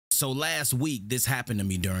So last week, this happened to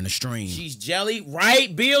me during the stream. She's jelly,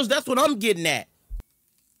 right, Bills? That's what I'm getting at.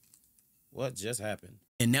 What just happened?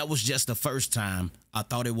 And that was just the first time I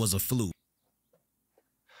thought it was a fluke.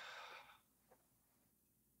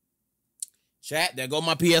 Chat, there go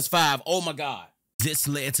my PS5. Oh my God. This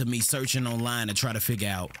led to me searching online to try to figure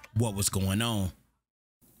out what was going on.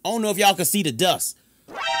 I don't know if y'all can see the dust.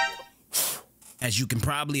 As you can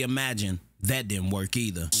probably imagine, that didn't work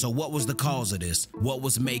either. So what was the cause of this? What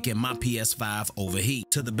was making my PS5 overheat?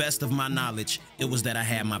 To the best of my knowledge, it was that I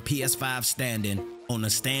had my PS5 standing on the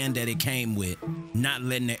stand that it came with, not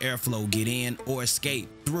letting the airflow get in or escape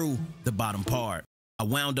through the bottom part. I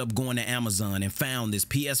wound up going to Amazon and found this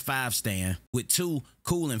PS5 stand with 2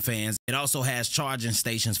 cooling fans. It also has charging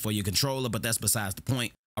stations for your controller, but that's besides the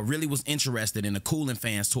point. I really was interested in the cooling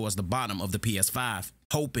fans towards the bottom of the PS5,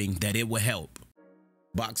 hoping that it would help.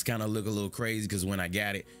 Box kind of looked a little crazy because when I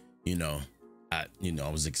got it, I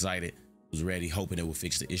was excited, was ready, hoping it would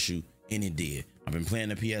fix the issue, and it did. I've been playing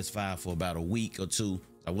the PS5 for about a week or two.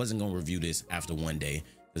 I wasn't gonna review this after one day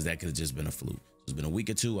because that could have just been a fluke. It's been a week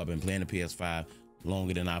or two. I've been playing the PS5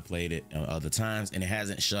 longer than I played it other times, and it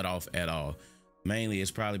hasn't shut off at all. Mainly,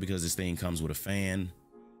 it's probably because this thing comes with a fan,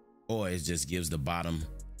 or it just gives the bottom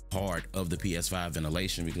part of the PS5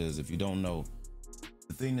 ventilation. Because if you don't know,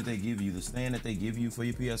 the thing that they give you, the stand that they give you for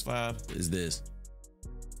your PS5 is this,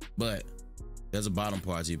 but there's a bottom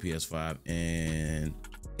part to your PS5 and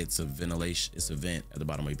it's a ventilation, it's a vent at the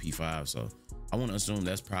bottom of your P5. So I want to assume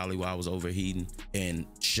that's probably why I was overheating and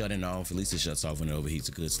shutting off. At least it shuts off when it overheats.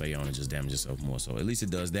 It could stay on and just damage itself more. So at least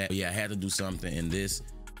it does that. But yeah, I had to do something, and this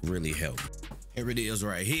really helped. Here it is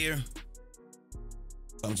right here.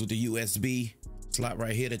 Comes with the USB slot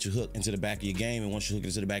right here that you hook into the back of your game. And once you hook it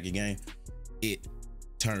into the back of your game, it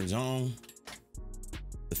turns on.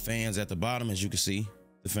 The fans at the bottom, as you can see,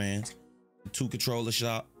 the fans. 2 controller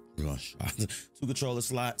slots, 2 controller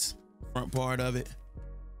slots, front part of it.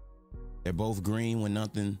 They're both green when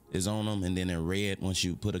nothing is on them, and then they're red once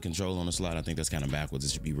you put a controller on the slot. I think that's kind of backwards.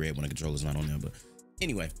 It should be red when the controller's not on there. But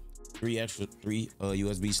anyway, 3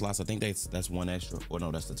 USB slots. I think that's 1 extra. Or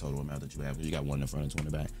no, that's the total amount that you have. You got 1 in the front and 2 in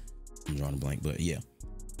the back. I'm drawing a blank, but yeah.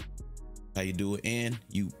 How you do it in,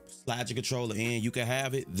 you slide your controller in. You can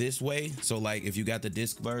have it this way. So like if you got the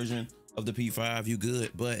disc version of the P5, you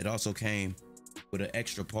good. But it also came with an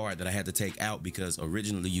extra part that I had to take out because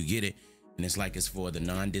originally you get it and it's like it's for the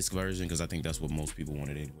non-disc version, because I think that's what most people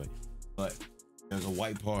wanted anyway. But there's a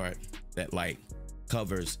white part that like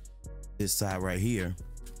covers this side right here.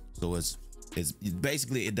 So it's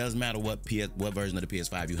basically, it doesn't matter what version of the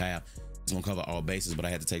PS5 you have. It's gonna cover all bases, but I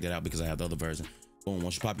had to take that out because I have the other version. Boom,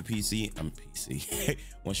 once you pop your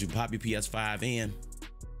once you pop your PS5 in,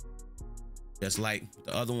 just like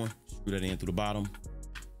the other one, screw that in through the bottom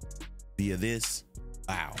via this.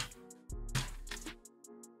 Wow.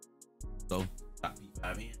 So pop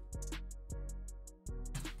P5 in.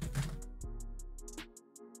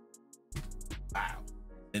 Wow.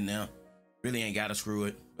 And now, really ain't gotta screw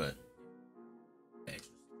it, but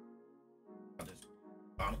extra.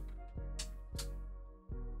 Bottom.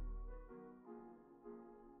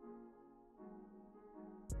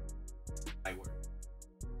 I work.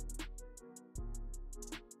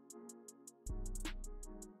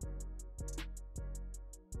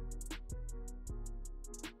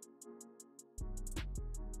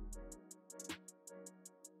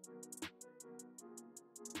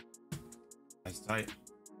 Nice tight.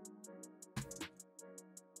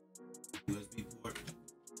 USB port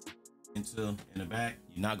in the back.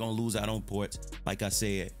 You're not gonna lose out on ports. Like I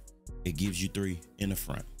said, it gives you 3 in the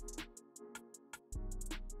front.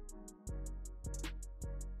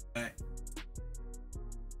 Back.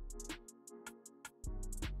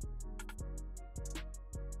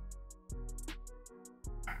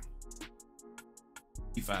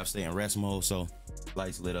 P5 stay in rest mode, so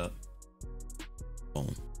lights lit up.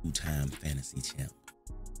 Boom. 2-time fantasy champ.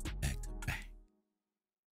 Back to back.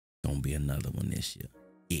 Gonna be another one this year.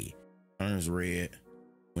 Yeah. Turns red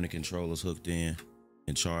when the controller's hooked in.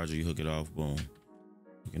 And charger, you hook it off, boom.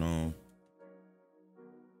 Hook it on.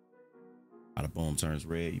 Out of boom, turns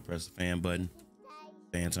red. You press the fan button.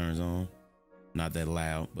 Fan turns on. Not that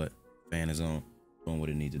loud, but fan is on. Doing what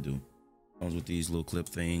it needs to do. Comes with these little clip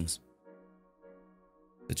things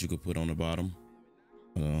that you could put on the bottom.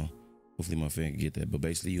 Hopefully my fan can get that. But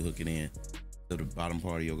basically you hook it in to the bottom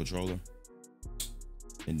part of your controller.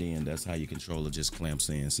 And then that's how your controller just clamps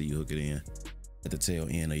in. See, you hook it in at the tail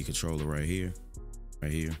end of your controller right here.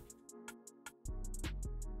 Right here.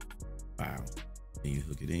 Wow. Then you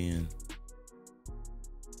hook it in.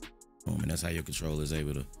 Boom. And that's how your controller is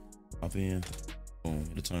able to pop in. Boom.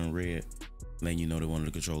 It'll turn red letting you know that one of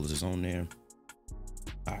the controllers is on there.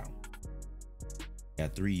 Wow.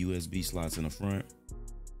 Got 3 USB slots in the front.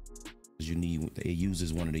 You need, it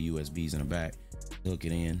uses one of the USBs in the back to hook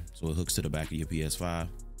it in, so it hooks to the back of your PS5.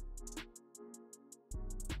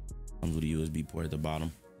 Comes with a USB port at the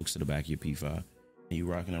bottom, hooks to the back of your P5, and you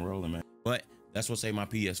rocking and rolling, man. But that's what saved my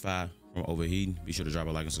PS5 from overheating. Be sure to drop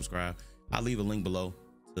a like and subscribe. I'll leave a link below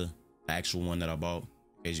to the actual one that I bought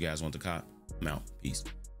in case you guys want to cop. I'm out. Peace.